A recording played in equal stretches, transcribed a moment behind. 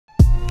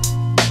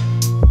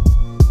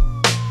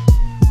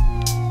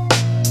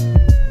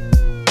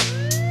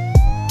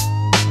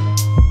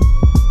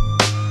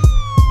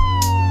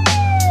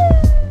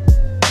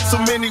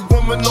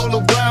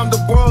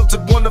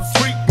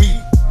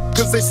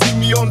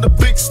on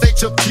the big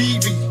stage of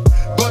TV,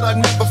 but I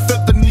never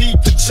felt the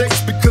need to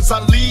chase because I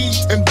lead.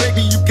 And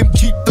baby, you can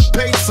keep the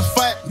pace. If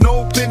I had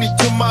no penny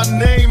to my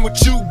name, would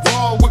you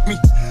roll with me?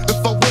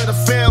 If I were to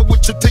fail,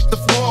 would you take the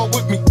floor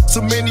with me?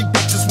 So many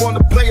bitches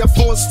wanna play her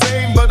for his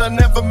fame, but I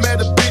never met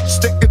a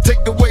bitch that could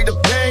take away the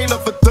pain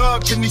of a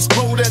thug in these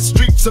cold-ass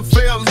streets of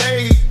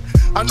LA.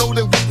 I know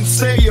they wouldn't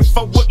say if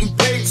I wouldn't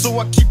pay, so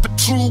I keep it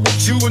true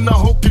with you, and I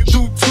hope you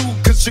do too.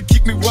 Cause you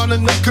keep me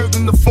running, I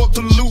couldn't afford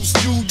to lose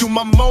you. You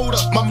my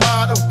motor, my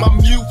motto, my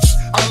muse.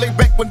 I lay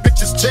back when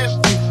bitches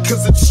tempt me,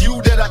 cause it's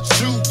you that I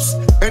choose.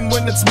 And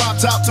when it's my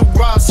time to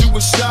rise, you will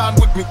shine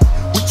with me.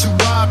 Would you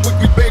ride with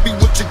me, baby?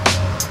 Would you?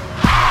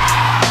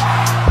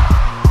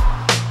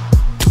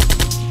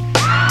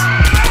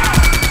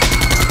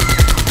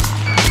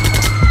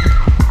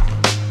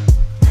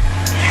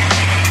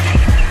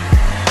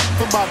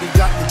 Somebody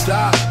got to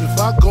die. If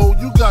I go,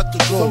 you got to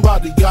go.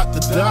 Somebody got to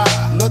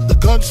die. Let the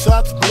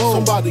gunshots blow.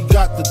 Somebody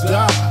got to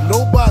die.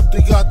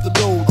 Nobody got to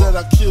know that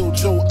I killed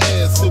your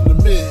ass in the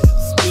midst.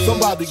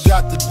 Somebody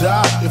got to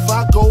die. If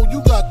I go,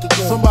 you got to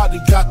go. Somebody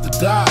got to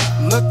die.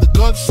 Let the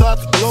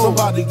gunshots blow.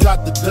 Somebody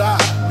got to die.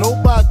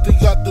 Nobody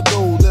got to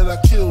know that I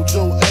killed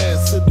your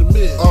ass in the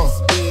midst.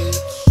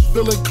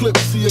 Filling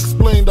clips, he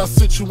explained our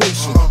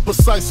situation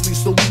precisely,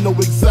 so we know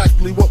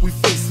exactly what we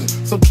facing.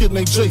 Some kid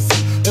named Jason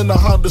in a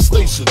Honda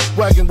station,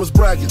 wagon was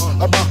bragging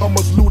about how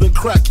much loot and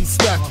crack he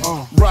stacking.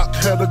 Rock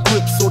had a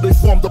grip, so they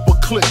formed up a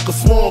clique, a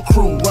small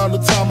crew. Around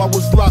the time I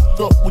was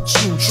locked up with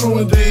you, true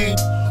indeed.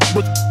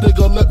 But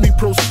nigga, let me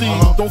proceed.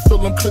 Don't fill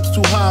them clips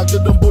too high,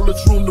 give them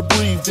bullets room to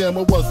breathe. Damn,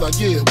 it was like,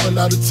 yeah, went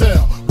out of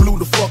town, blew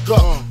the fuck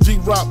up.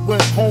 D-Rock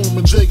went home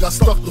and Jay got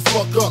stuck the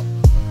fuck up.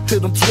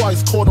 Hit him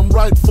twice, caught him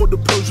right for the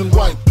Persian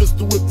white.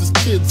 Pistol whipped his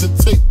kids and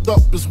taped up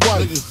his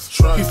wife.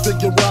 He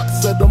figured Rock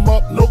set him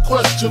up, no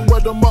question.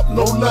 Wet him up,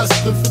 no less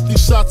than 50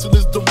 shots in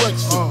his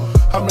direction.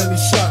 How many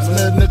shots,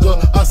 man, nigga?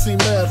 I see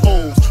mad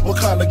holes.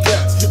 What kind of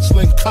gas?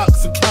 Hitchling,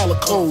 cocks, and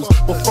calicos.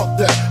 But fuck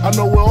that, I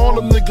know where all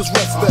them niggas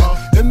rest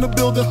at. In the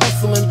building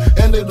hustling,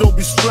 and they don't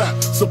be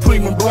strapped.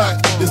 Supreme and Black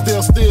is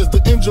downstairs,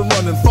 the engine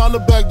running. Find a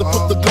bag to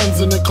put the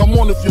guns in it. Come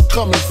on if you're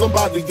coming,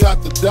 somebody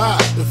got to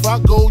die. If I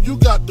go, you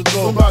got to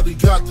go. Somebody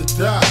got to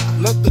die.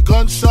 Let the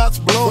gunshots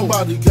blow.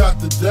 Somebody got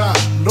to die.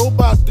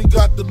 Nobody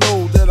got to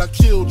know that I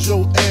killed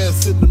your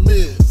ass in the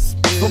midst.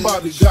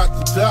 Somebody got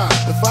to die.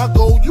 If I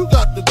go, you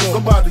got to go.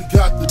 Somebody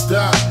got to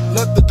die.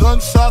 Let the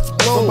gunshots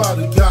blow.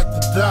 Somebody got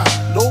to die.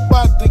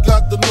 Nobody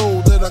got to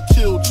know that I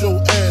killed your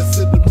ass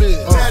in the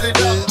midst. Tatted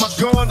up, my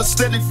gun, a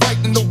steady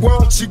fight in the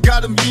world. She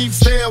got him leaves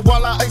there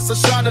while I ice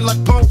are shining like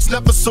pumps.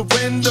 Never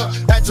surrender.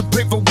 Had to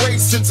pay for way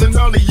since an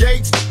early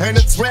age, and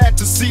it's rad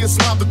to see a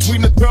smile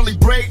between the curly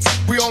braids.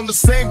 We on the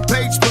same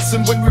page,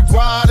 listen when we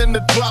ride in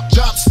the drop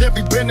top.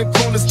 Chevy bending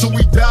corners till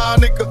we die,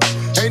 nigga.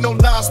 Ain't no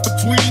lies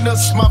between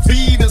us, my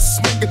Venus.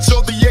 Making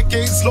sure the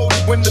AK's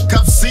loaded when the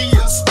cops see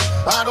us.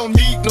 I don't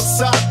need no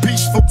side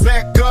piece for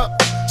backup.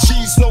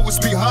 She's always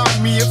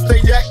behind me if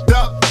they act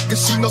up.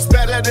 Cause she knows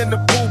better than to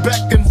pull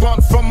back and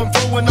run from them.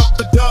 Throwing up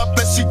the dub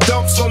as she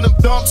dumps on them,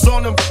 dumps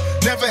on them.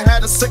 Never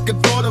had a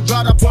second thought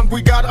about our one,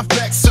 we got our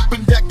back.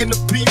 Sipping back in the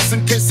piece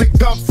in case they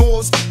come for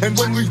us. And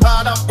when we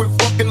hide out, we're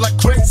fucking like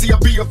crazy. I'll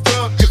be a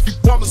thug if you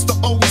promise to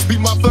always be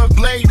my thug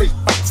lady.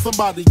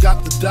 Somebody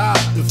got to die.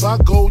 If I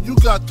go, you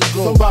got to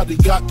go. Somebody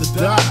got to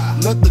die.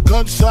 Let the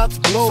gunshots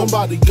blow.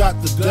 Somebody got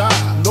to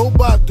die.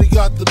 Nobody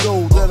got to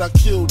know that I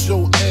killed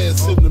your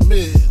ass in the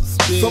midst.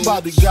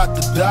 Somebody got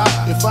to die.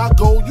 If I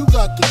go, you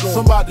got to go.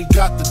 Somebody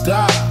got to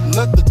die.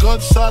 Let the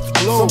gunshots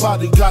blow.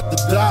 Somebody got to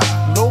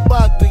die.